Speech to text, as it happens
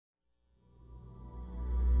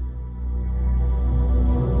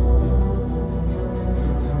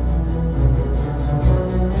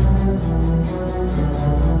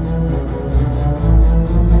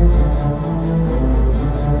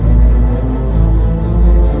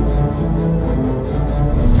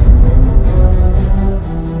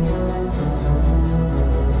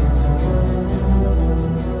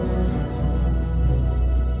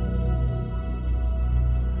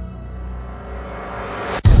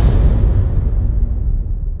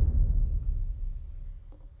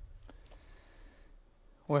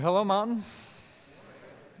Well, hello, Mountain.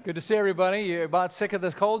 Good to see everybody. You about sick of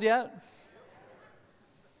this cold yet?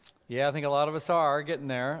 Yeah, I think a lot of us are getting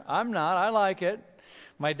there. I'm not. I like it.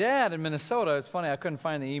 My dad in Minnesota, it's funny, I couldn't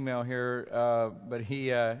find the email here, but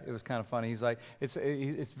it was kind of funny. He's like,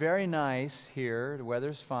 it's very nice here. The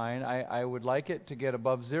weather's fine. I would like it to get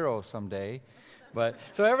above zero someday. But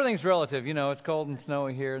so everything's relative, it's cold and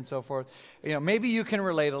snowy here and so forth. Maybe you can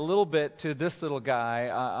relate a little bit to this little guy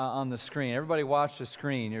on the screen. Everybody watch the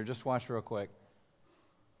screen here. Just watch real quick.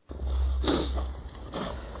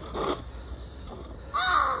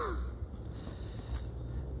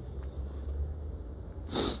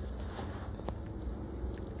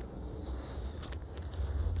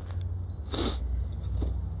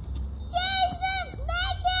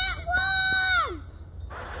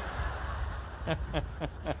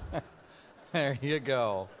 There you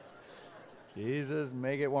go. Jesus,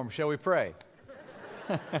 make it warm. Shall we pray?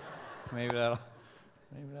 Maybe that'll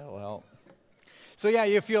help. So yeah,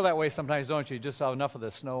 you feel that way sometimes, don't you? Just have enough of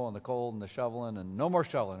the snow and the cold and the shoveling and no more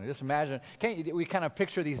shoveling. Just imagine, we kind of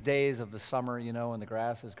picture these days of the summer, and the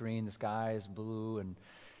grass is green, the sky is blue, and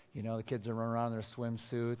the kids are running around in their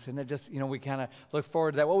swimsuits, and it just, we kind of look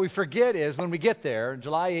forward to that. What we forget is when we get there,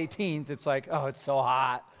 July 18th, it's like, oh, it's so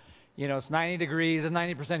hot. It's 90 degrees, it's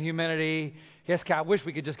 90% humidity. Yes, God, I wish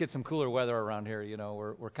we could just get some cooler weather around here.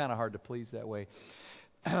 We're kind of hard to please that way.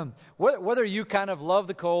 Whether you kind of love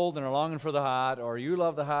the cold and are longing for the hot, or you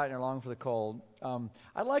love the hot and are longing for the cold,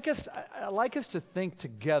 I'd like us to think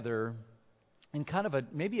together in kind of a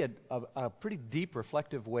pretty deep,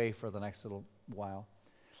 reflective way for the next little while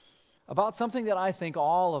about something that I think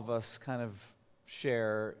all of us kind of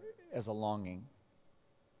share as a longing.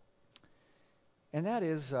 And that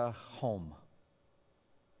is home.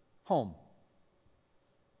 Home.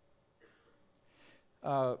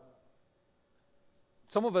 Some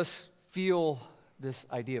of us feel this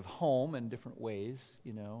idea of home in different ways.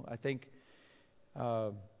 I think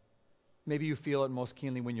maybe you feel it most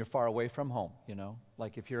keenly when you're far away from home.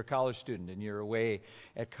 Like if you're a college student and you're away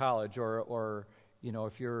at college, or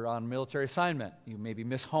if you're on military assignment, you maybe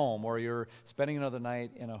miss home, or you're spending another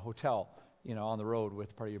night in a hotel, on the road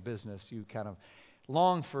with part of your business. You kind of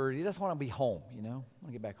you just want to be home, want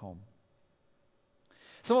to get back home.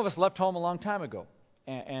 Some of us left home a long time ago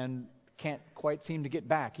and can't quite seem to get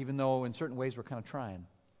back, even though in certain ways we're kind of trying.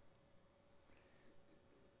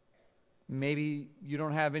 Maybe you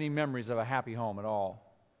don't have any memories of a happy home at all,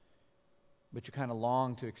 but you kind of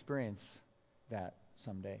long to experience that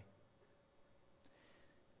someday.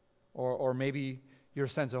 Or maybe your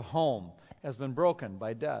sense of home has been broken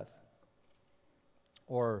by death,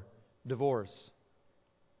 or divorce,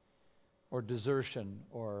 or desertion,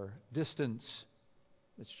 or distance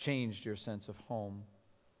that's changed your sense of home.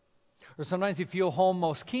 Or sometimes you feel home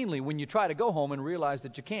most keenly when you try to go home and realize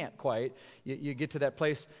that you can't quite. You get to that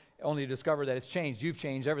place only to discover that it's changed. You've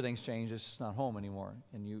changed. Everything's changed. It's just not home anymore.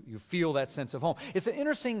 And you feel that sense of home. It's an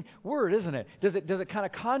interesting word, isn't it? Does it kind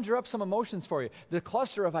of conjure up some emotions for you? The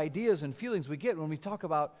cluster of ideas and feelings we get when we talk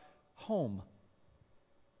about home.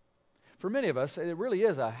 For many of us, it really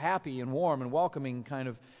is a happy and warm and welcoming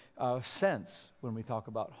kind of sense when we talk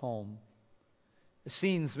about home. The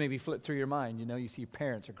scenes maybe flip through your mind. You see your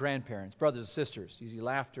parents or grandparents, brothers and sisters. You see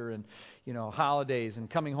laughter and, holidays and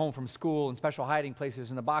coming home from school and special hiding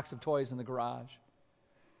places and a box of toys in the garage.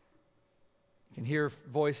 You can hear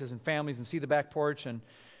voices and families and see the back porch and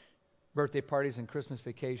birthday parties and Christmas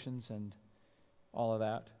vacations and all of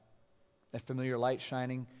that. That familiar light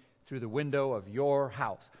shining through the window of your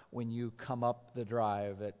house when you come up the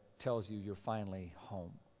drive that tells you you're finally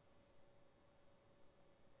home.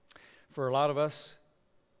 For a lot of us,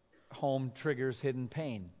 home triggers hidden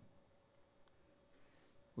pain.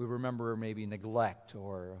 We remember maybe neglect,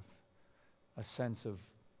 or a sense of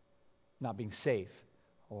not being safe,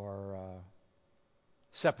 or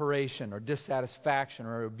separation, or dissatisfaction,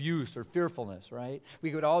 or abuse, or fearfulness, right?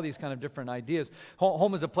 We get all these kind of different ideas.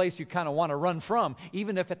 Home is a place you kind of want to run from,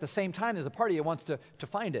 even if at the same time there's a part of you that wants to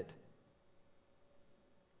find it.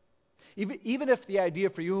 Even if the idea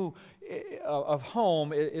for you of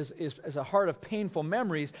home is a heart of painful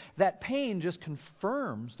memories, that pain just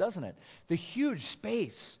confirms, doesn't it, the huge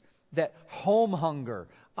space that home hunger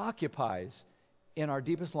occupies in our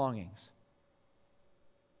deepest longings.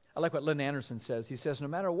 I like what Lynn Anderson says. He says, no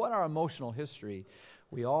matter what our emotional history,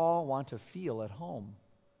 we all want to feel at home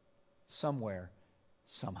somewhere,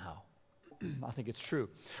 somehow. I think it's true.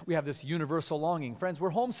 We have this universal longing. Friends, we're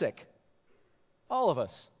homesick. All of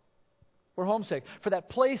us. We're homesick for that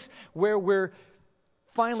place where we're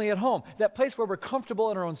finally at home. That place where we're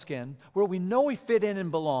comfortable in our own skin, where we know we fit in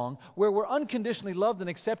and belong, where we're unconditionally loved and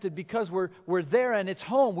accepted because we're there and it's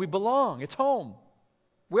home. We belong. It's home.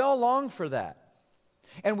 We all long for that.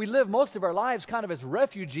 And we live most of our lives kind of as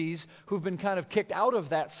refugees who've been kind of kicked out of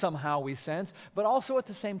that somehow, we sense, but also at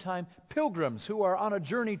the same time pilgrims who are on a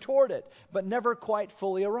journey toward it, but never quite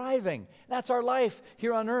fully arriving. That's our life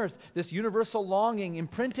here on earth, this universal longing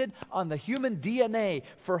imprinted on the human DNA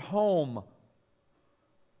for home.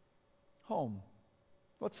 Home.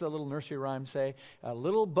 What's the little nursery rhyme say? A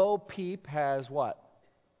little Bo Peep has what?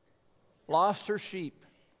 Lost her sheep.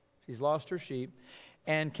 She's lost her sheep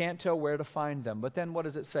and can't tell where to find them. But then what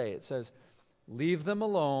does it say? It says, leave them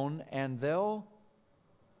alone and they'll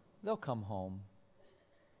come home,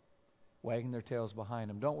 wagging their tails behind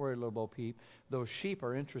them. Don't worry, little Bo Peep. Those sheep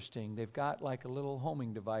are interesting. They've got like a little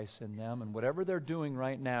homing device in them, and whatever they're doing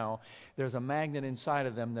right now, there's a magnet inside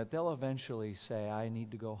of them that they'll eventually say, I need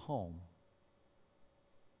to go home.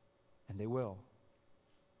 And they will.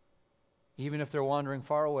 Even if they're wandering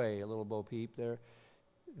far away, a little Bo Peep,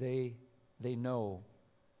 they know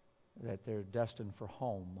that they're destined for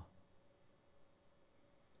home.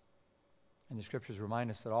 And the Scriptures remind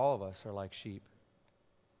us that all of us are like sheep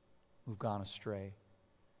who've gone astray.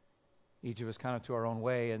 Each of us kind of to our own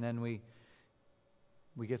way, and then we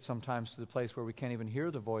get sometimes to the place where we can't even hear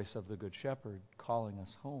the voice of the Good Shepherd calling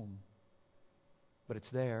us home. But it's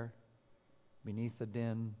there, beneath the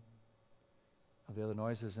din of the other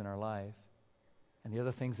noises in our life and the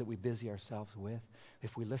other things that we busy ourselves with.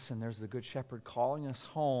 If we listen, there's the Good Shepherd calling us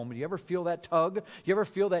home. Do you ever feel that tug? Do you ever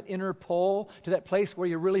feel that inner pull to that place where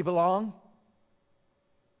you really belong?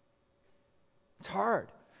 It's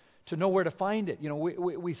hard to know where to find it. You know,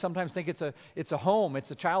 we sometimes think it's a home,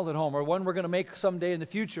 it's a childhood home, or one we're going to make someday in the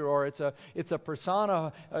future, or it's a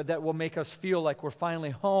persona that will make us feel like we're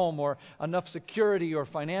finally home, or enough security or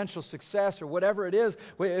financial success or whatever it is.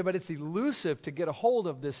 But it's elusive to get a hold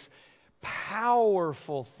of this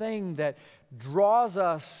powerful thing that draws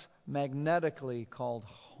us magnetically called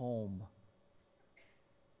home.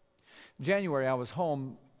 In January, I was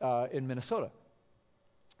home in Minnesota.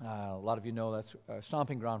 A lot of you know that's a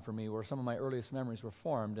stomping ground for me, where some of my earliest memories were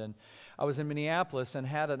formed. And I was in Minneapolis and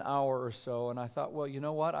had an hour or so, and I thought, well, you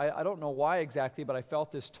know what? I don't know why exactly, but I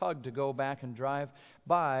felt this tug to go back and drive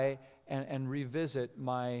by and revisit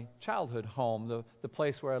my childhood home, the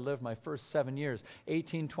place where I lived my first 7 years,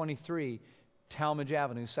 1823 Talmadge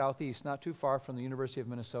Avenue, southeast, not too far from the University of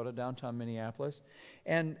Minnesota, downtown Minneapolis.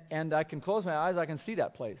 And I can close my eyes, I can see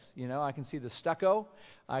that place. You know, I can see the stucco.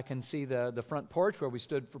 I can see the front porch where we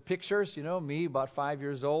stood for pictures, you know, me about 5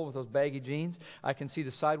 years old with those baggy jeans. I can see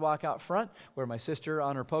the sidewalk out front where my sister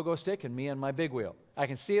on her pogo stick and me on my big wheel. I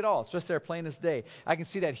can see it all. It's just there plain as day. I can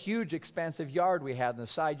see that huge, expansive yard we had in the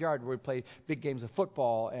side yard where we played big games of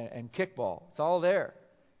football and kickball. It's all there.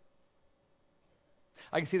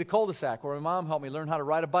 I can see the cul-de-sac where my mom helped me learn how to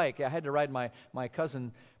ride a bike. I had to ride my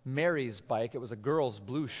cousin Mary's bike. It was a girl's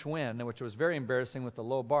blue Schwinn, which was very embarrassing with the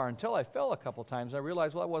low bar, until I fell a couple times. I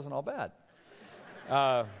realized, well, that wasn't all bad.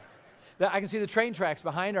 I can see the train tracks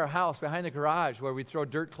behind our house, behind the garage, where we throw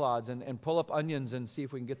dirt clods and pull up onions and see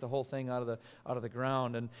if we can get the whole thing out of the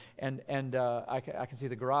ground. And I can see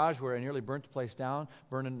the garage where I nearly burnt the place down,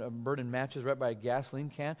 burning matches right by a gasoline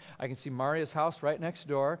can. I can see Maria's house right next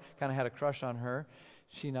door. Kind of had a crush on her.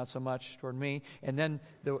 She not so much toward me. And then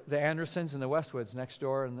the Andersons and the Westwoods next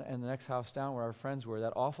door, and the next house down where our friends were.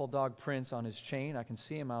 That awful dog Prince on his chain, I can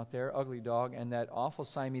see him out there, ugly dog. And that awful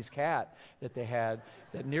Siamese cat that they had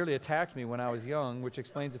that nearly attacked me when I was young, which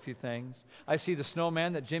explains a few things. I see the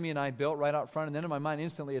snowman that Jimmy and I built right out front. And then in my mind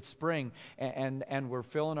instantly it's spring, and we're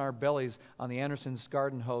filling our bellies on the Andersons'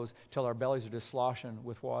 garden hose till our bellies are just sloshing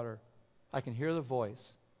with water. I can hear the voice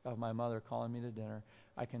of my mother calling me to dinner.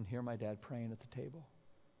 I can hear my dad praying at the table.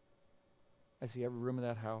 I see every room of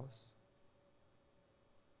that house.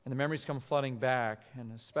 And the memories come flooding back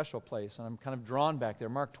in a special place, and I'm kind of drawn back there.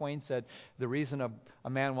 Mark Twain said the reason a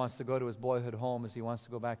man wants to go to his boyhood home is he wants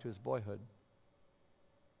to go back to his boyhood.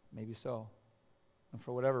 Maybe so. And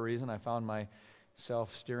for whatever reason, I found myself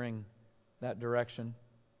steering that direction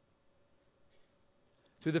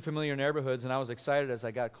through the familiar neighborhoods, and I was excited as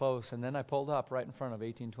I got close. And then I pulled up right in front of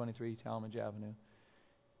 1823 Talmadge Avenue,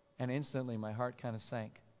 and instantly my heart kind of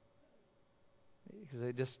sank. Because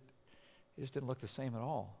it just didn't look the same at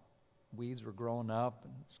all. Weeds were growing up,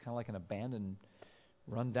 and it's kind of like an abandoned,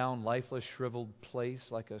 run-down, lifeless, shriveled place,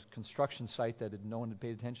 like a construction site that no one had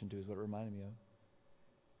paid attention to, is what it reminded me of.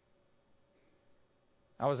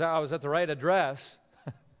 I was at the right address.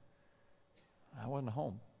 I wasn't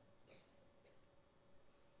home.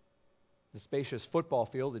 The spacious football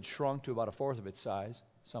field had shrunk to about a fourth of its size,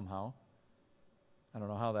 somehow. I don't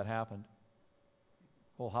know how that happened.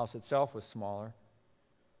 The whole house itself was smaller.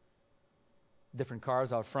 Different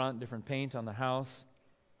cars out front, different paint on the house.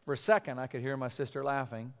 For a second, I could hear my sister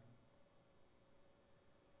laughing,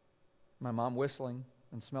 my mom whistling,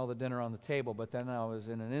 and smell the dinner on the table. But then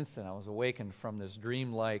in an instant, I was awakened from this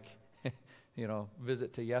dreamlike,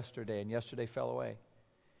 visit to yesterday, and yesterday fell away.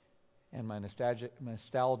 And my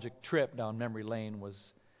nostalgic trip down memory lane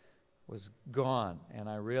was gone. And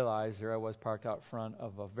I realized there I was parked out front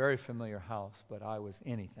of a very familiar house, but I was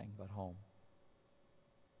anything but home.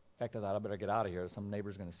 In fact, I thought I better get out of here. Some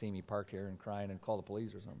neighbor's going to see me parked here and crying and call the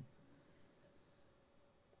police or something.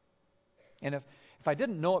 And if I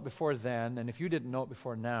didn't know it before then, and if you didn't know it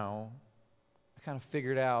before now, I kind of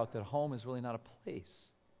figured out that home is really not a place.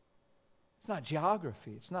 It's not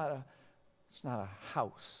geography. It's not a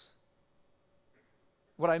house.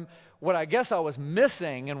 What I guess I was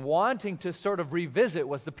missing and wanting to sort of revisit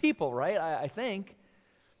was the people, right? I think.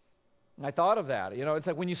 And I thought of that. It's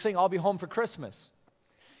like when you sing, "I'll be home for Christmas."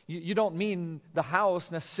 You don't mean the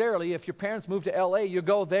house necessarily. If your parents move to L.A., you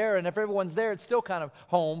go there, and if everyone's there, it's still kind of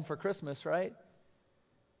home for Christmas, right?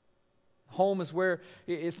 Home is where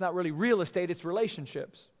it's not really real estate, it's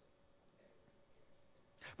relationships.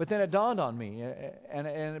 But then it dawned on me, and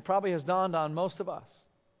it probably has dawned on most of us,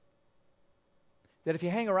 that if you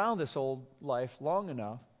hang around this old life long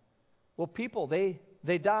enough, well, people, they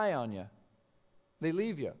die on you. They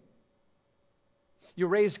leave you. You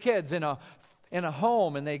raise kids in a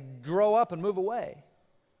home, and they grow up and move away.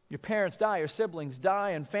 Your parents die, your siblings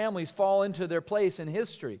die, and families fall into their place in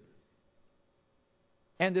history.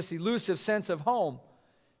 And this elusive sense of home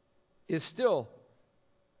is still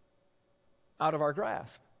out of our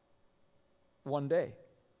grasp one day.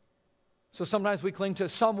 So sometimes we cling to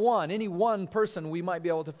someone, any one person we might be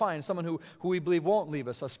able to find, someone who we believe won't leave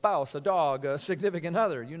us, a spouse, a dog, a significant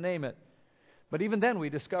other, you name it. But even then we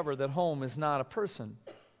discover that home is not a person.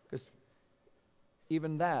 Because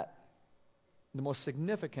even that, the most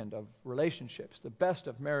significant of relationships, the best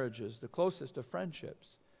of marriages, the closest of friendships,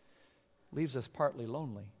 leaves us partly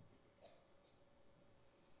lonely.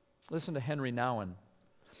 Listen to Henry Nouwen.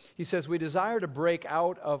 He says, "We desire to break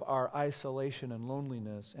out of our isolation and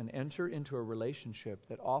loneliness and enter into a relationship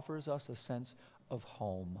that offers us a sense of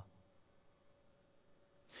home.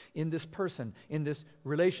 In this person, in this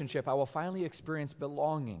relationship, I will finally experience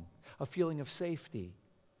belonging, a feeling of safety,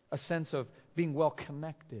 a sense of being well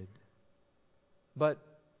connected. But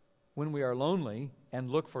when we are lonely and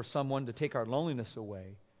look for someone to take our loneliness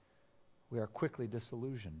away, we are quickly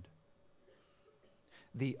disillusioned.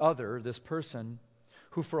 The other, this person,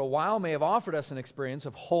 who for a while may have offered us an experience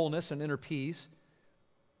of wholeness and inner peace,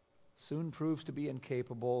 soon proves to be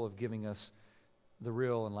incapable of giving us the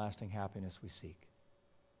real and lasting happiness we seek.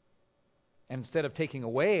 And instead of taking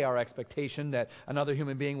away our expectation that another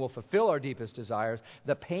human being will fulfill our deepest desires,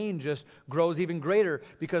 the pain just grows even greater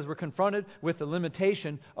because we're confronted with the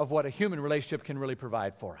limitation of what a human relationship can really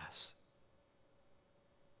provide for us."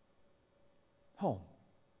 Home.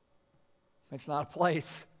 It's not a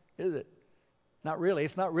place, is it? Not really.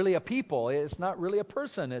 It's not really a people. It's not really a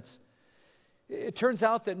person. It turns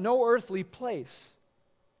out that no earthly place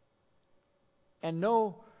and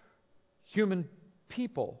no human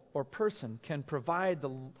people or person can provide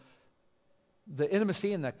the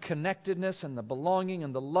intimacy and the connectedness and the belonging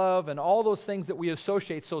and the love and all those things that we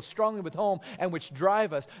associate so strongly with home and which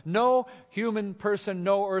drive us. No human person,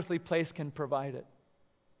 no earthly place can provide it.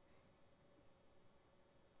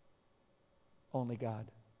 Only God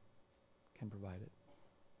can provide it.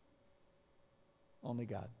 Only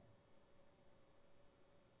God.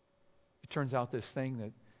 It turns out this thing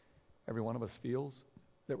that every one of us feels,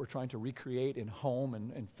 that we're trying to recreate in home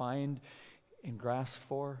and find and grasp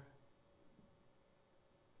for,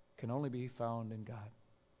 can only be found in God.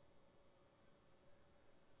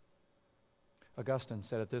 Augustine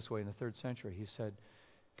said it this way in the 3rd century. He said,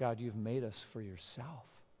 "God, you've made us for yourself.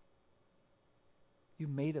 You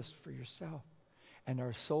made us for yourself. And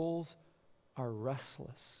our souls are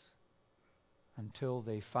restless until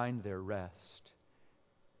they find their rest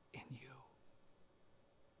in you."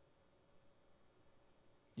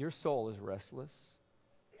 Your soul is restless,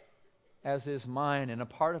 as is mine, and a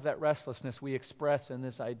part of that restlessness we express in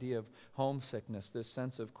this idea of homesickness, this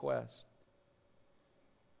sense of quest.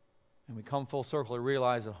 And we come full circle to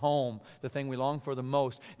realize that home, the thing we long for the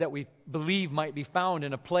most, that we believe might be found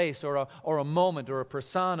in a place or a moment or a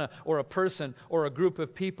persona or a person or a group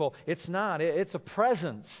of people. It's not. It's a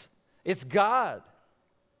presence. It's God.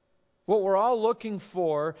 What we're all looking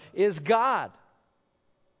for is God.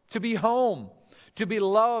 To be home. to be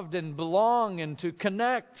loved and belong and to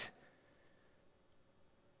connect.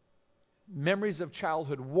 Memories of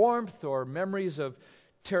childhood warmth or memories of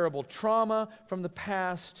terrible trauma from the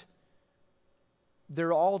past,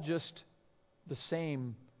 they're all just the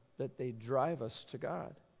same, that they drive us to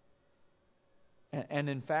God. And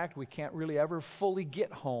in fact, we can't really ever fully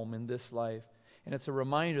get home in this life. And it's a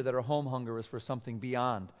reminder that our home hunger is for something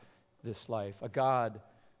beyond this life, a God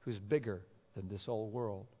who's bigger than this old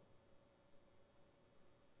world.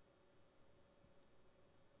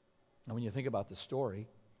 And when you think about the story,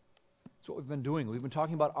 that's what we've been doing. We've been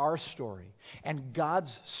talking about our story and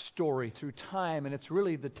God's story through time. And it's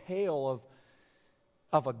really the tale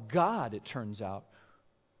of a God, it turns out,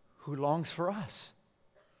 who longs for us.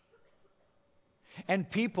 And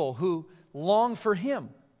people who long for Him,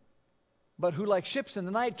 but who, like ships in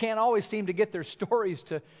the night, can't always seem to get their stories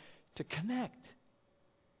to connect.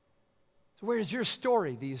 So where's your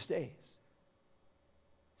story these days?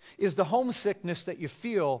 Is the homesickness that you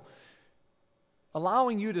feel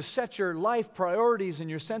allowing you to set your life priorities and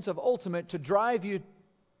your sense of ultimate to drive you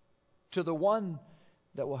to the one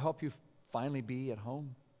that will help you finally be at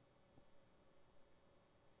home?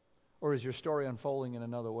 Or is your story unfolding in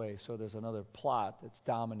another way, so there's another plot that's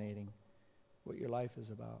dominating what your life is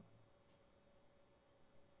about?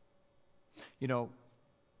 You know,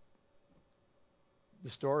 the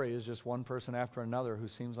story is just one person after another who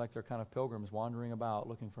seems like they're kind of pilgrims wandering about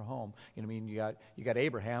looking for home. You know what I mean? You got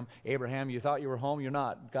Abraham. Abraham, you thought you were home, you're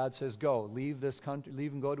not. God says, go, leave this country,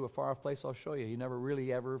 leave and go to a far off place, I'll show you. He never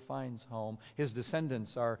really ever finds home. His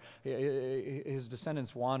descendants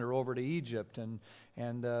wander over to Egypt,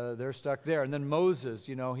 and they're stuck there. And then Moses,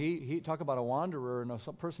 you know, he talk about a wanderer and a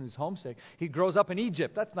person who's homesick. He grows up in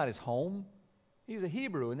Egypt. That's not his home. He's a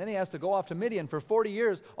Hebrew, and then he has to go off to Midian for 40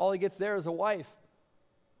 years. All he gets there is a wife.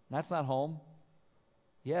 That's not home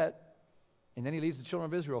yet. And then he leads the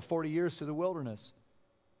children of Israel 40 years to the wilderness.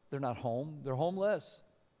 They're not home. They're homeless.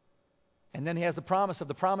 And then he has the promise of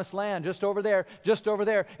the promised land just over there, just over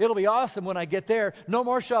there. It'll be awesome when I get there. No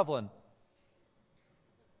more shoveling.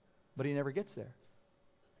 But he never gets there.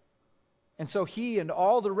 And so he and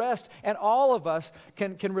all the rest and all of us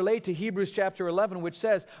can relate to Hebrews chapter 11, which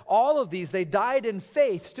says, all of these, they died in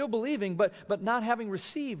faith, still believing, but not having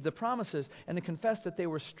received the promises, and they confessed that they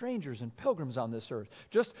were strangers and pilgrims on this earth.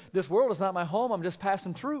 Just, this world is not my home, I'm just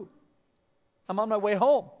passing through. I'm on my way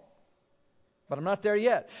home, but I'm not there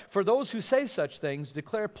yet. For those who say such things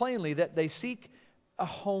declare plainly that they seek a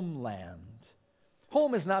homeland.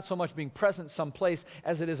 Home is not so much being present someplace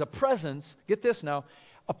as it is a presence, get this now,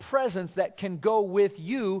 a presence that can go with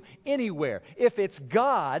you anywhere. If it's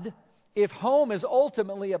God, if home is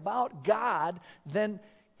ultimately about God, then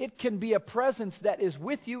it can be a presence that is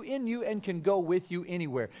with you, in you, and can go with you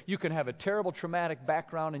anywhere. You can have a terrible traumatic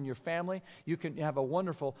background in your family. You can have a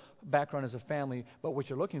wonderful background as a family, but what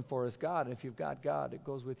you're looking for is God. And if you've got God, it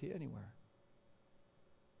goes with you anywhere.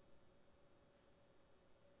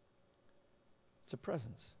 It's a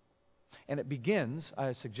presence. And it begins,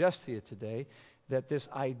 I suggest to you today, that this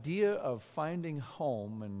idea of finding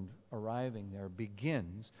home and arriving there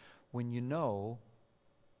begins when you know,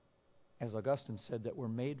 as Augustine said, that we're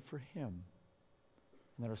made for Him,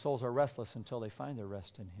 and that our souls are restless until they find their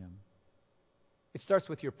rest in Him. It starts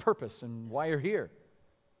with your purpose and why you're here.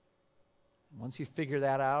 Once you figure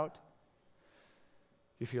that out,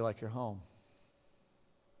 you feel like you're home.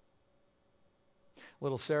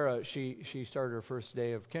 Little Sarah, she started her first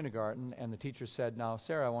day of kindergarten, and the teacher said, now,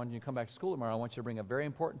 Sarah, I want you to come back to school tomorrow. I want you to bring a very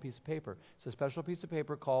important piece of paper. It's a special piece of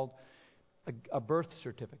paper called a birth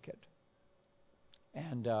certificate.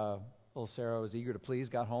 And little Sarah was eager to please,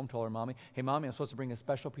 got home, told her mommy, hey, Mommy, I'm supposed to bring a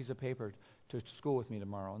special piece of paper to school with me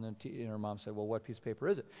tomorrow. And then her mom said, well, what piece of paper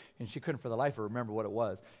is it? And she couldn't for the life of her remember what it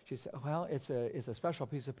was. She said, well, it's a special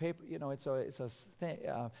piece of paper. You know, it's a thing.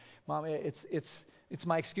 Mom, it's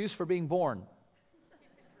my excuse for being born.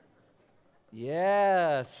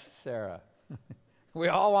 Yes, Sarah. We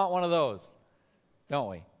all want one of those, don't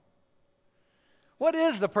we? What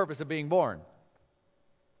is the purpose of being born?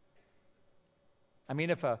 I mean,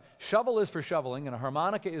 if a shovel is for shoveling and a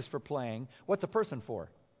harmonica is for playing, what's a person for?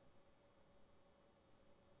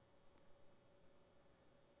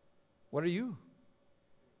 What are you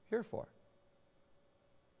here for?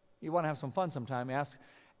 You want to have some fun sometime,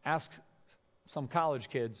 ask some college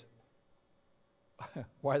kids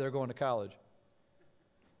why they're going to college.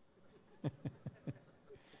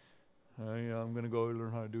 I'm going to go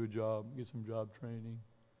learn how to do a job, get some job training.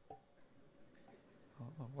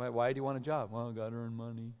 Why do you want a job? Well, I got to earn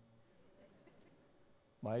money.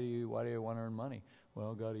 Why do you want to earn money?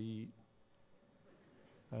 Well, got to eat.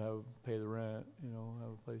 I have to pay the rent,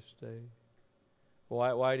 have a place to stay.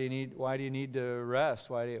 Why do you need to rest?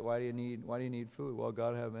 Why do you need food? Well,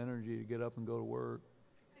 got to have energy to get up and go to work.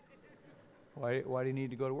 Why do you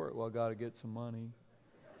need to go to work? Well, got to get some money.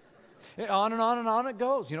 And on it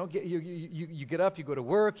goes. You get up, you go to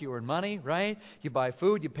work, you earn money, right? You buy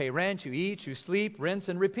food, you pay rent, you eat, you sleep, rinse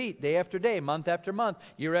and repeat, day after day, month after month,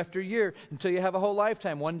 year after year, until you have a whole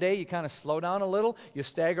lifetime. One day you kind of slow down a little, you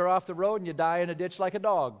stagger off the road, and you die in a ditch like a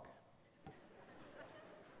dog.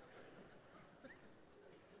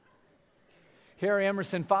 Harry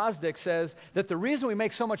Emerson Fosdick says that the reason we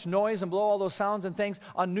make so much noise and blow all those sounds and things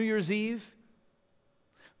on New Year's Eve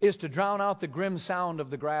is to drown out the grim sound of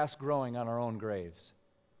the grass growing on our own graves.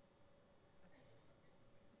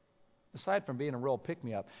 Aside from being a real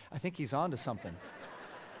pick-me-up, I think he's on to something.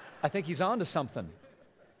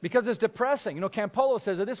 Because it's depressing. Campolo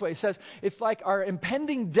says it this way. He says it's like our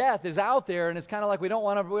impending death is out there, and it's kind of like we don't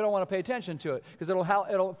want to pay attention to it because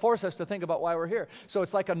it'll force us to think about why we're here. So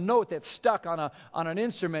it's like a note that's stuck on an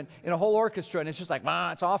instrument in a whole orchestra, and it's just like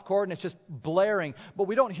it's off chord and it's just blaring. But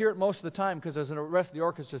we don't hear it most of the time because the rest of the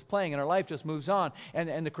orchestra is playing, and our life just moves on,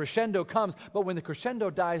 and the crescendo comes. But when the crescendo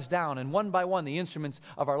dies down, and one by one the instruments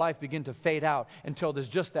of our life begin to fade out until there's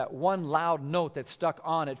just that one loud note that's stuck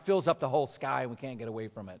on, it fills up the whole sky, and we can't get away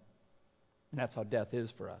from it. And that's how death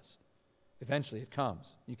is for us. Eventually it comes.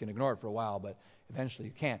 You can ignore it for a while, but eventually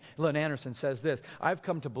you can't. Lynn Anderson says this: I've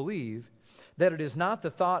come to believe that it is not the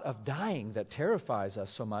thought of dying that terrifies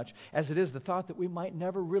us so much as it is the thought that we might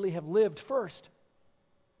never really have lived first.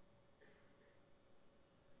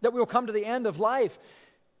 That we will come to the end of life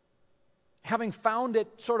having found it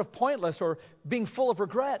sort of pointless or being full of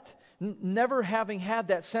regret, never having had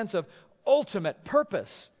that sense of ultimate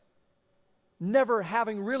purpose. Never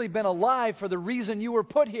having really been alive for the reason you were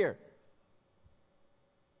put here.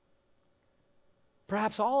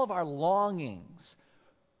 Perhaps all of our longings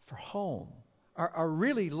for home are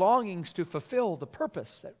really longings to fulfill the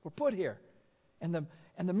purpose that we're put here and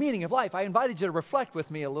the meaning of life. I invited you to reflect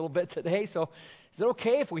with me a little bit today, so is it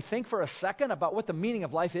okay if we think for a second about what the meaning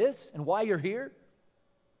of life is and why you're here?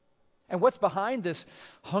 And what's behind this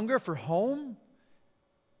hunger for home?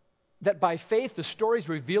 That by faith the story's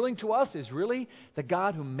revealing to us is really the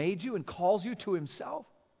God who made you and calls you to Himself.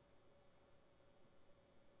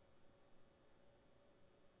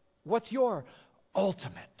 What's your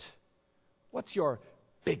ultimate? What's your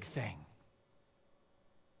big thing?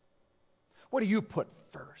 What do you put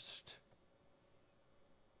first?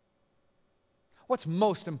 What's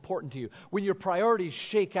most important to you? When your priorities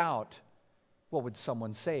shake out, what would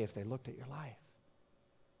someone say if they looked at your life?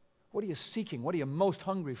 What are you seeking? What are you most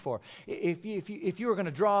hungry for? If you were going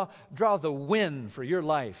to draw the win for your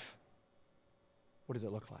life, what does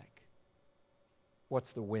it look like? What's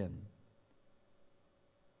the win?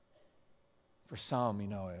 For some,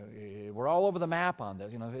 we're all over the map on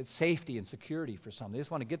this. It's safety and security for some. They just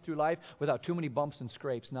want to get through life without too many bumps and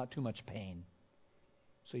scrapes, not too much pain.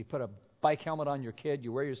 So you put a bike helmet on your kid,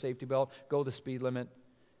 you wear your safety belt, go the speed limit,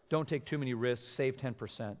 don't take too many risks, save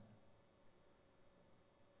 10%.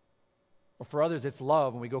 Or for others, it's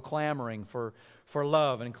love, and we go clamoring for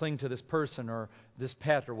love and cling to this person or this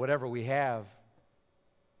pet or whatever we have.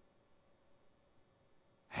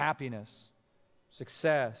 Happiness,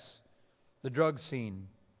 success, the drug scene,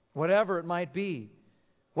 whatever it might be.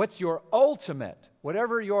 What's your ultimate,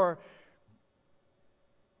 whatever your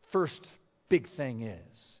first big thing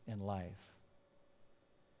is in life?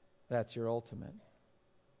 That's your ultimate.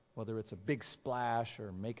 Whether it's a big splash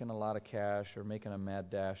or making a lot of cash or making a mad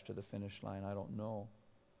dash to the finish line, I don't know.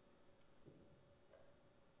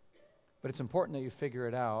 But it's important that you figure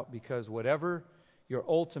it out, because whatever your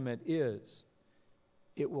ultimate is,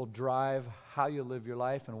 it will drive how you live your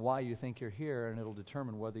life and why you think you're here, and it'll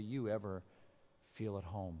determine whether you ever feel at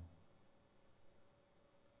home.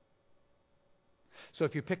 So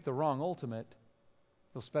if you pick the wrong ultimate,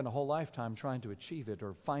 you'll spend a whole lifetime trying to achieve it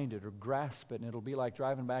or find it or grasp it, and it'll be like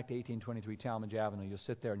driving back to 1823 Talmadge Avenue. You'll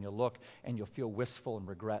sit there and you'll look and you'll feel wistful and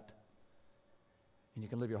regret. And you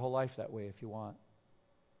can live your whole life that way if you want.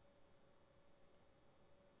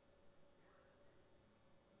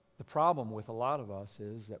 The problem with a lot of us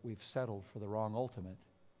is that we've settled for the wrong ultimate.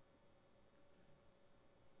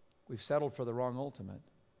 We've settled for the wrong ultimate.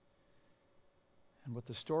 And what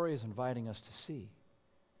the story is inviting us to see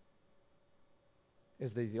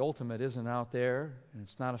is that the ultimate isn't out there, and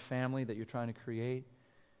it's not a family that you're trying to create.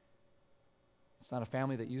 It's not a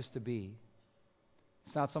family that used to be.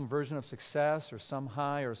 It's not some version of success or some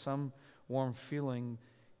high or some warm feeling.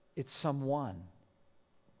 It's someone.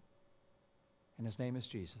 And His name is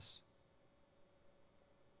Jesus.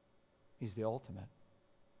 He's the ultimate.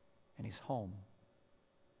 And He's home.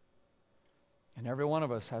 And every one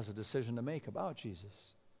of us has a decision to make about Jesus.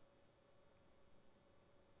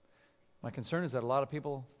 My concern is that a lot of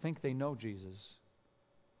people think they know Jesus,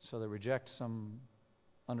 so they reject some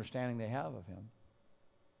understanding they have of Him.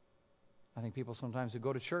 I think people sometimes who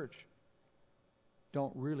go to church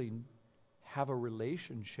don't really have a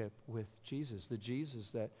relationship with Jesus, the Jesus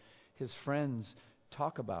that His friends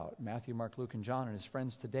talk about, Matthew, Mark, Luke, and John, and His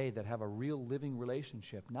friends today that have a real living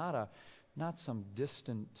relationship, not some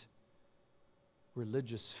distant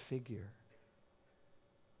religious figure,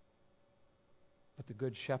 but the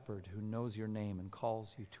Good Shepherd who knows your name and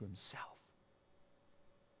calls you to Himself.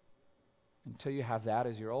 Until you have that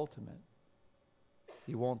as your ultimate,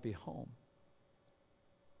 you won't be home.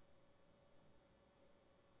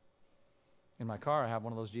 In my car, I have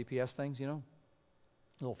one of those GPS things,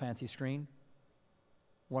 little fancy screen.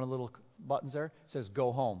 One of the little buttons there says,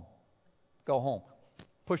 go home. Go home.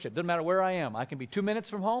 Push it. Doesn't matter where I am. I can be 2 minutes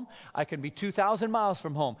from home. I can be 2,000 miles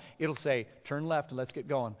from home. It'll say, turn left and let's get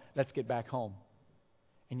going. Let's get back home.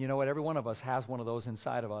 And you know what? Every one of us has one of those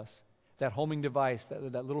inside of us. That homing device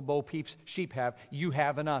that little Bo Peep's sheep have, you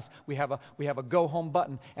have in us. We have a go home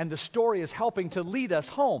button. And the story is helping to lead us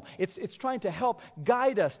home. It's trying to help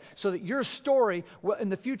guide us so that your story in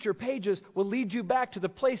the future pages will lead you back to the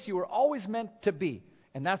place you were always meant to be.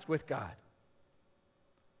 And that's with God.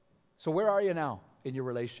 So where are you now in your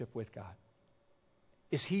relationship with God?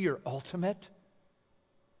 Is He your ultimate?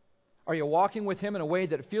 Are you walking with Him in a way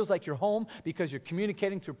that it feels like you're home because you're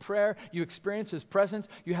communicating through prayer, you experience His presence,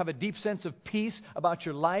 you have a deep sense of peace about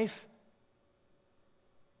your life?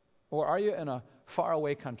 Or are you in a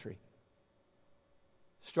faraway country,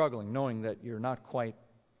 struggling, knowing that you're not quite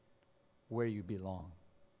where you belong?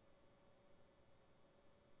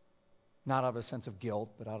 Not out of a sense of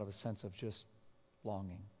guilt, but out of a sense of just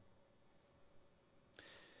longing.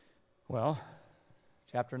 Well,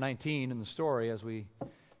 chapter 19 in the story, as we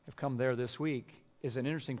have come there this week, is an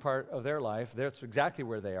interesting part of their life. That's exactly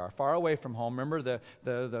where they are, far away from home. Remember,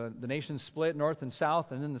 the nation split north and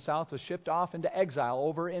south, and then the south was shipped off into exile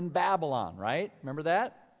over in Babylon, right? Remember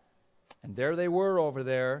that? And there they were over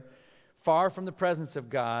there, far from the presence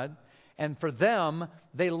of God. And for them,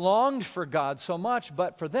 they longed for God so much,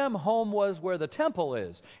 but for them, home was where the temple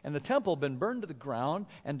is. And the temple had been burned to the ground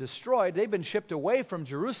and destroyed. They'd been shipped away from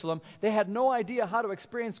Jerusalem. They had no idea how to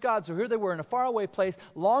experience God. So here they were in a faraway place,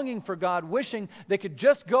 longing for God, wishing they could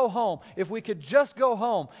just go home. If we could just go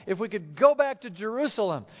home. If we could go back to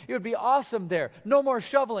Jerusalem. It would be awesome there. No more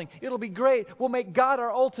shoveling. It'll be great. We'll make God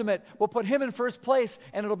our ultimate. We'll put Him in first place,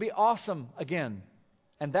 and it'll be awesome again.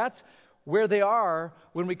 And that's where they are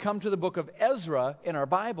when we come to the book of Ezra in our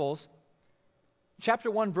Bibles.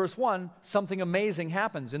 Chapter 1, verse 1, something amazing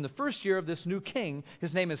happens. In the first year of this new king,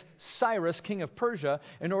 his name is Cyrus, king of Persia,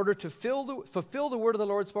 in order to fulfill the word of the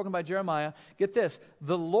Lord spoken by Jeremiah, get this,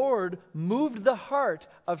 the Lord moved the heart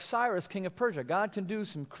of Cyrus, king of Persia. God can do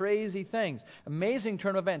some crazy things. Amazing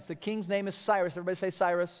turn of events. The king's name is Cyrus. Everybody say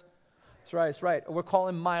Cyrus. That's right, that's right. We'll call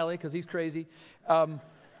him Miley because he's crazy.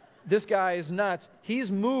 This guy is nuts.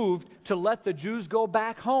 He's moved to let the Jews go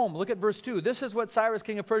back home. Look at verse 2. This is what Cyrus,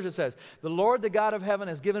 king of Persia, says. The Lord, the God of heaven,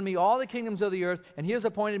 has given me all the kingdoms of the earth, and He has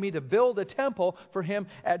appointed me to build a temple for Him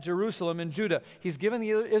at Jerusalem in Judah. He's given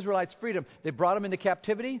the Israelites freedom. They brought them into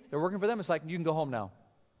captivity. They're working for them. It's like, you can go home now.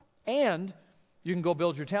 And you can go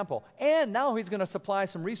build your temple. And now He's going to supply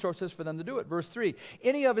some resources for them to do it. Verse 3,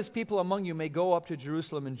 any of His people among you may go up to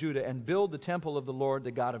Jerusalem and Judah and build the temple of the Lord, the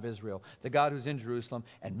God of Israel, the God who's in Jerusalem,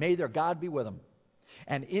 and may their God be with them.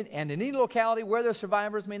 And in any locality where their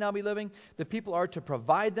survivors may now be living, the people are to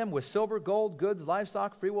provide them with silver, gold, goods,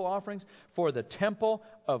 livestock, freewill offerings for the temple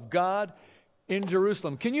of God in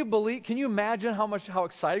Jerusalem. Can you imagine how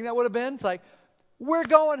exciting that would have been? It's like, we're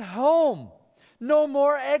going home. No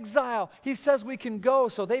more exile. He says we can go.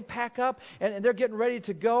 So they pack up and they're getting ready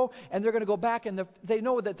to go, and they're going to go back, and they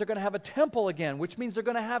know that they're going to have a temple again, which means they're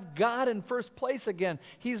going to have God in first place again.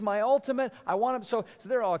 He's my ultimate. I want Him. So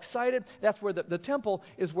they're all excited. That's where the temple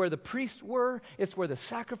is, where the priests were. It's where the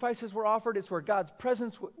sacrifices were offered. It's where God's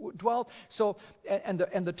presence dwelt. So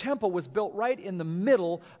and the temple was built right in the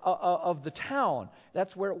middle of the town.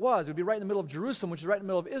 That's where it was. It would be right in the middle of Jerusalem, which is right in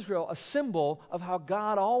the middle of Israel, a symbol of how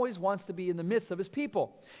God always wants to be in the midst of His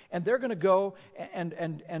people. And they're going to go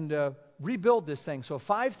and rebuild this thing. So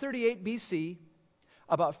 538 BC,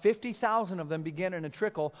 about 50,000 of them begin in a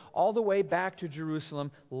trickle all the way back to Jerusalem,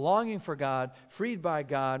 longing for God, freed by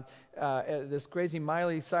God. This crazy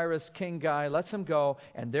Miley Cyrus king guy lets them go,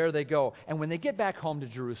 and there they go. And when they get back home to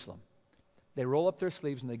Jerusalem, they roll up their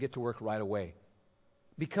sleeves and they get to work right away.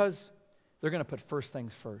 Because they're going to put first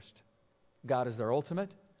things first. God is their ultimate,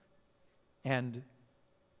 and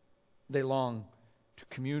They long to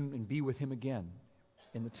commune and be with Him again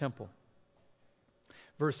in the temple.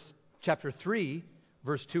 Chapter 3,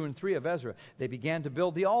 verse 2 and 3 of Ezra, they began to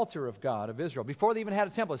build the altar of God of Israel. Before they even had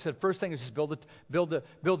a temple, it said first thing is just build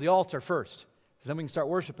the altar first. Then we can start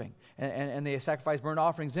worshiping. And they sacrificed burnt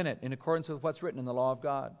offerings in it in accordance with what's written in the law of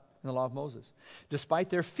God, in the law of Moses. Despite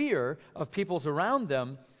their fear of peoples around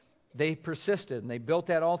them, they persisted, and they built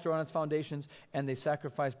that altar on its foundations, and they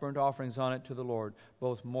sacrificed burnt offerings on it to the Lord,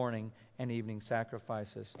 both morning and evening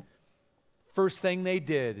sacrifices. First thing they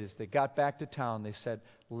did is they got back to town. They said,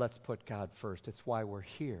 let's put God first. It's why we're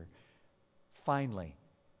here. Finally,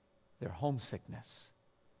 their homesickness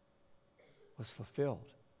was fulfilled.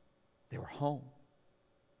 They were home.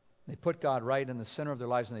 They put God right in the center of their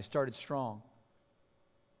lives, and they started strong.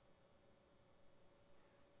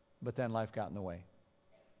 But then life got in the way.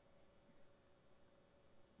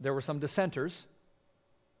 There were some dissenters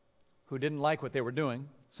who didn't like what they were doing.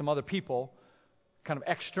 Some other people, kind of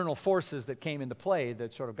external forces that came into play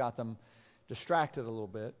that sort of got them distracted a little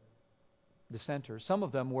bit. Dissenters. Some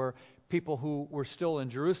of them were people who were still in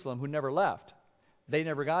Jerusalem who never left. They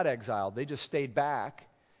never got exiled. They just stayed back.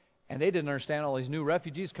 And they didn't understand all these new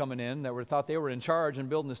refugees coming in that thought they were in charge and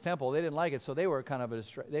building this temple. They didn't like it, so they were kind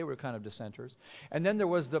of dissenters. And then there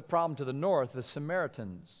was the problem to the north, the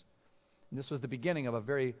Samaritans. And this was the beginning of a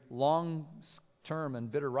very long-term and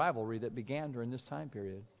bitter rivalry that began during this time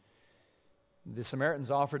period. The Samaritans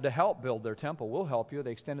offered to help build their temple. We'll help you.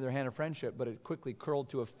 They extended their hand of friendship, but it quickly curled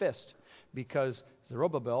to a fist because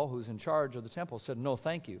Zerubbabel, who's in charge of the temple, said no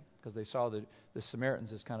thank you, because they saw the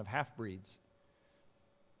Samaritans as kind of half-breeds.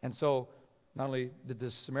 And so not only did the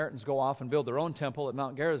Samaritans go off and build their own temple at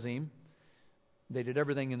Mount Gerizim, they did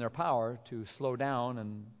everything in their power to slow down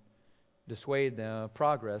and dissuade the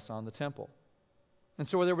progress on the temple. And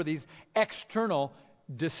so there were these external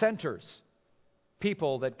dissenters,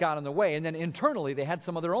 people that got in the way. And then internally they had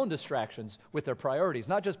some of their own distractions with their priorities.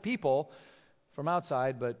 Not just people from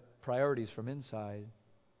outside, but priorities from inside.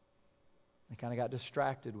 They kind of got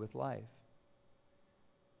distracted with life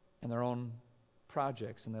and their own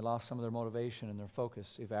projects, and they lost some of their motivation, and their focus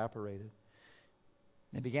evaporated.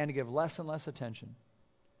 They began to give less and less attention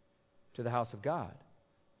to the house of God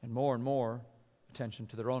and more attention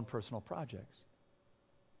to their own personal projects.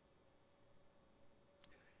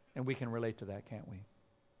 And we can relate to that, can't we?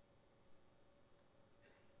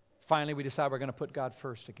 Finally, we decide we're going to put God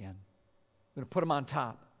first again. We're going to put Him on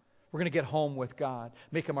top. We're going to get home with God,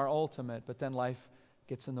 make Him our ultimate, but then life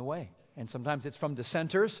gets in the way. And sometimes it's from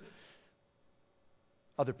dissenters,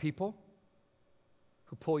 other people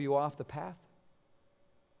who pull you off the path.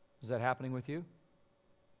 Is that happening with you?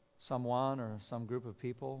 Someone or some group of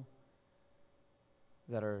people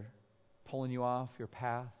that are pulling you off your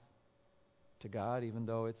path to God, even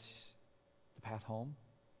though it's the path home?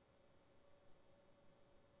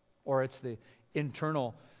 Or it's the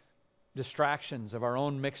internal distractions of our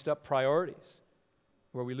own mixed up priorities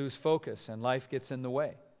where we lose focus and life gets in the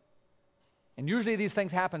way. And usually these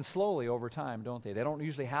things happen slowly over time, don't they? They don't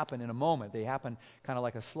usually happen in a moment. They happen kind of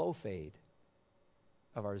like a slow fade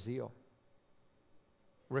of our zeal.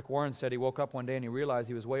 Rick Warren said he woke up one day and he realized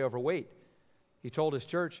he was way overweight. He told his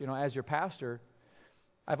church, as your pastor,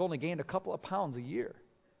 I've only gained a couple of pounds a year,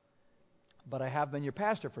 but I have been your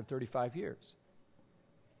pastor for 35 years.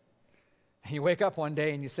 And you wake up one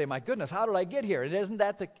day and you say, my goodness, how did I get here? And isn't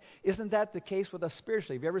that the case with us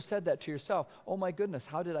spiritually? Have you ever said that to yourself? Oh my goodness,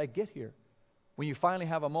 how did I get here? When you finally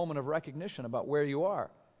have a moment of recognition about where you are.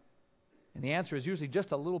 And the answer is usually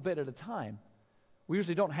just a little bit at a time. We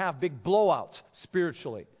usually don't have big blowouts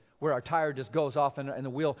spiritually where our tire just goes off and the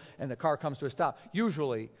wheel and the car comes to a stop.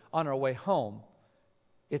 Usually on our way home,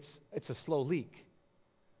 it's a slow leak,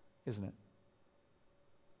 isn't it?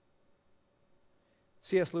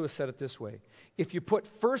 C.S. Lewis said it this way: if you put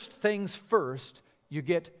first things first, you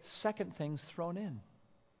get second things thrown in.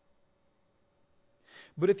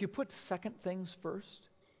 But if you put second things first,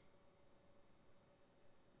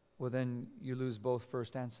 well, then you lose both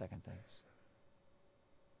first and second things.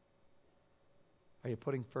 Are you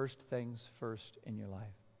putting first things first in your life?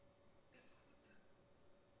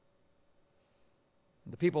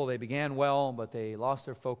 The people, they began well, but they lost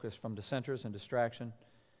their focus from dissenters and distraction.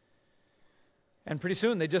 And pretty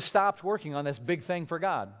soon they just stopped working on this big thing for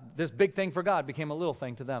God. This big thing for God became a little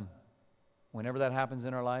thing to them. Whenever that happens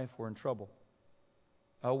in our life, we're in trouble.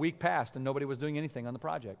 A week passed and nobody was doing anything on the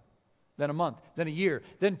project. Then a month, then a year,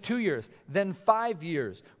 then 2 years, then 5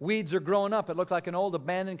 years. Weeds are growing up. It looked like an old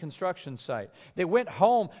abandoned construction site. They went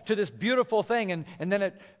home to this beautiful thing, and then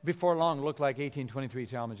it, before long, looked like 1823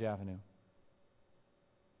 Talmadge Avenue.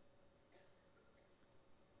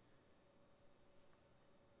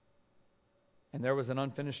 And there was an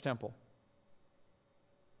unfinished temple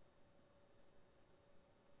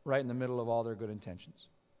right in the middle of all their good intentions.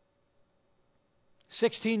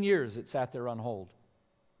 16 years it sat there on hold.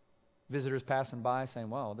 Visitors passing by saying,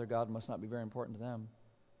 well, their God must not be very important to them.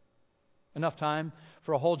 Enough time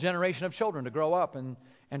for a whole generation of children to grow up and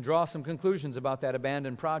draw some conclusions about that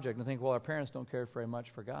abandoned project and think, well, our parents don't care very much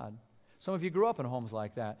for God. Some of you grew up in homes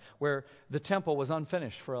like that, where the temple was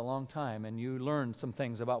unfinished for a long time, and you learned some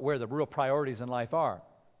things about where the real priorities in life are.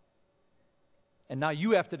 And now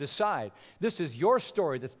you have to decide. This is your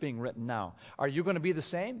story that's being written now. Are you going to be the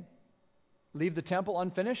same? Leave the temple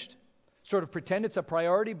unfinished? Sort of pretend it's a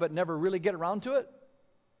priority, but never really get around to it?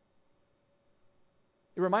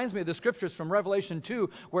 It reminds me of the scriptures from Revelation 2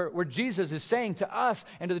 where Jesus is saying to us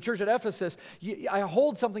and to the church at Ephesus, I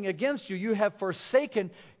hold something against you. You have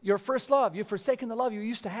forsaken your first love. You've forsaken the love you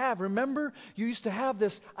used to have. Remember, you used to have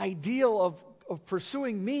this ideal of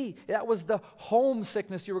pursuing me. That was the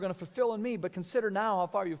homesickness you were going to fulfill in me. But consider now how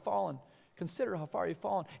far you've fallen. Consider how far you've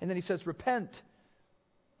fallen. And then he says, repent.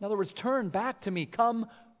 In other words, turn back to me. Come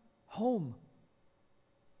home.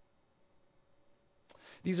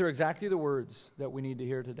 These are exactly the words that we need to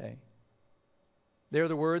hear today. They're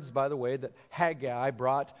the words, by the way, that Haggai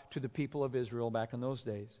brought to the people of Israel back in those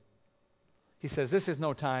days. He says, this is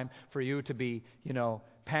no time for you to be,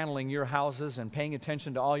 paneling your houses and paying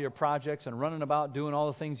attention to all your projects and running about doing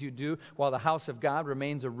all the things you do while the house of God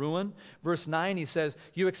remains a ruin. Verse 9, he says,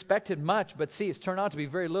 you expected much, but see, it's turned out to be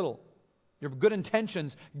very little. Your good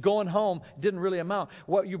intentions going home didn't really amount.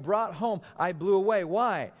 What you brought home, I blew away.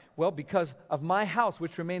 Why? Well, because of my house,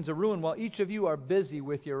 which remains a ruin, while each of you are busy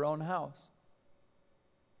with your own house.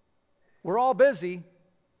 We're all busy.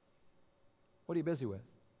 What are you busy with?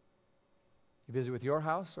 You busy with your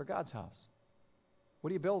house or God's house? What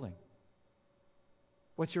are you building?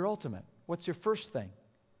 What's your ultimate? What's your first thing?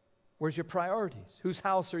 Where's your priorities? Whose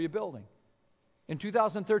house are you building? In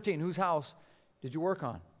 2013, whose house did you work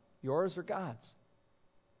on? Yours or God's?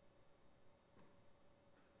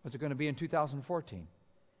 What's it going to be in 2014?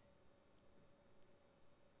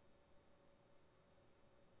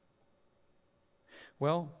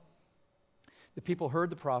 Well, the people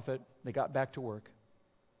heard the prophet. They got back to work.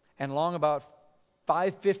 And along about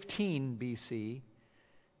 515 BC,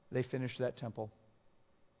 they finished that temple.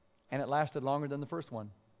 And it lasted longer than the first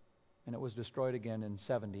one. And it was destroyed again in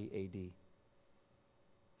 70 A.D.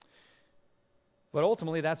 But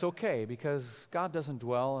ultimately, that's okay, because God doesn't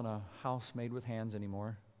dwell in a house made with hands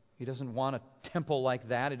anymore. He doesn't want a temple like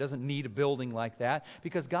that. He doesn't need a building like that,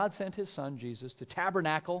 because God sent His Son, Jesus, to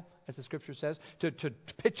tabernacle, as the Scripture says, to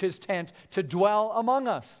pitch His tent, to dwell among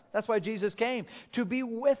us. That's why Jesus came, to be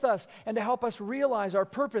with us and to help us realize our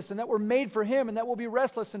purpose and that we're made for Him and that we'll be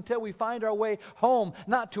restless until we find our way home,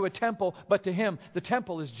 not to a temple, but to Him. The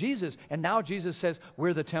temple is Jesus, and now Jesus says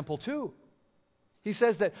we're the temple too. He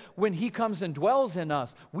says that when He comes and dwells in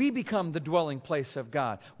us, we become the dwelling place of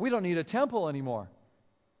God. We don't need a temple anymore.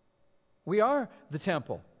 We are the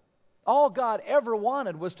temple. All God ever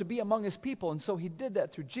wanted was to be among His people, and so He did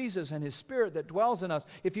that through Jesus and His Spirit that dwells in us.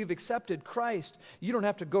 If you've accepted Christ, you don't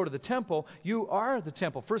have to go to the temple. You are the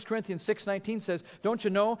temple. 1 Corinthians 6:19 says, don't you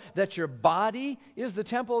know that your body is the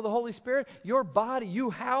temple of the Holy Spirit? Your body, you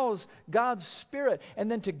house God's Spirit. And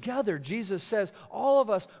then together, Jesus says, all of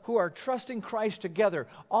us who are trusting Christ together,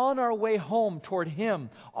 on our way home toward Him,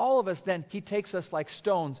 all of us then, He takes us like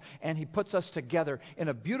stones and He puts us together in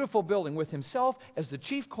a beautiful building with Himself as the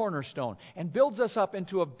chief cornerstone, and builds us up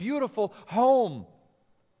into a beautiful home.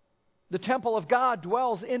 The temple of God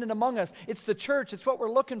dwells in and among us. It's the church. It's what we're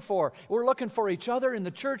looking for. We're looking for each other in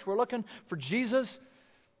the church. We're looking for Jesus.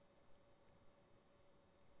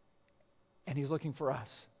 And He's looking for us.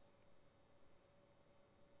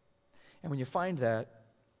 And when you find that,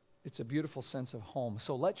 it's a beautiful sense of home.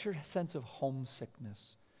 So let your sense of homesickness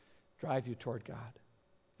drive you toward God.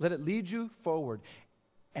 Let it lead you forward.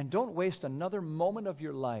 And don't waste another moment of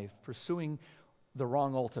your life pursuing the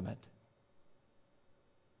wrong ultimate.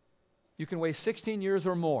 You can waste 16 years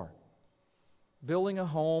or more building a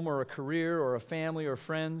home or a career or a family or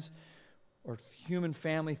friends or human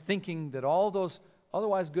family, thinking that all those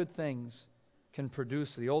otherwise good things can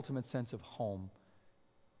produce the ultimate sense of home.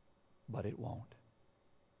 But it won't.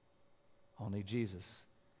 Only Jesus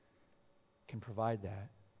can provide that.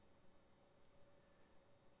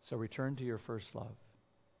 So return to your first love.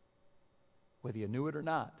 Whether you knew it or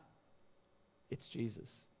not, it's Jesus.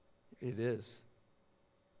 It is.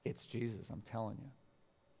 It's Jesus, I'm telling you.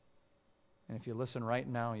 And if you listen right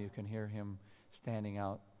now, you can hear Him standing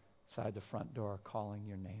outside the front door calling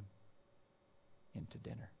your name into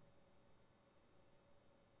dinner.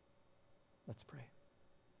 Let's pray.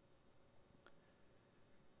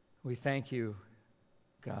 We thank you,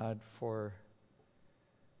 God, for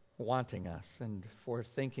wanting us and for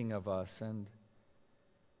thinking of us and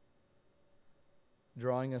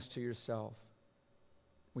drawing us to yourself.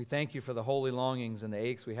 We thank you for the holy longings and the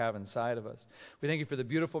aches we have inside of us. We thank you for the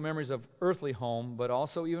beautiful memories of earthly home, but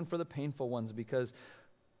also even for the painful ones, because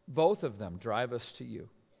both of them drive us to you.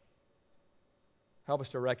 Help us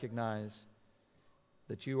to recognize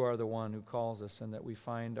that you are the one who calls us and that we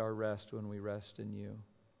find our rest when we rest in you.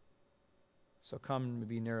 So come and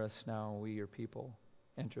be near us now, we, your people.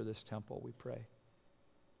 Enter this temple, we pray.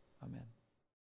 Amen.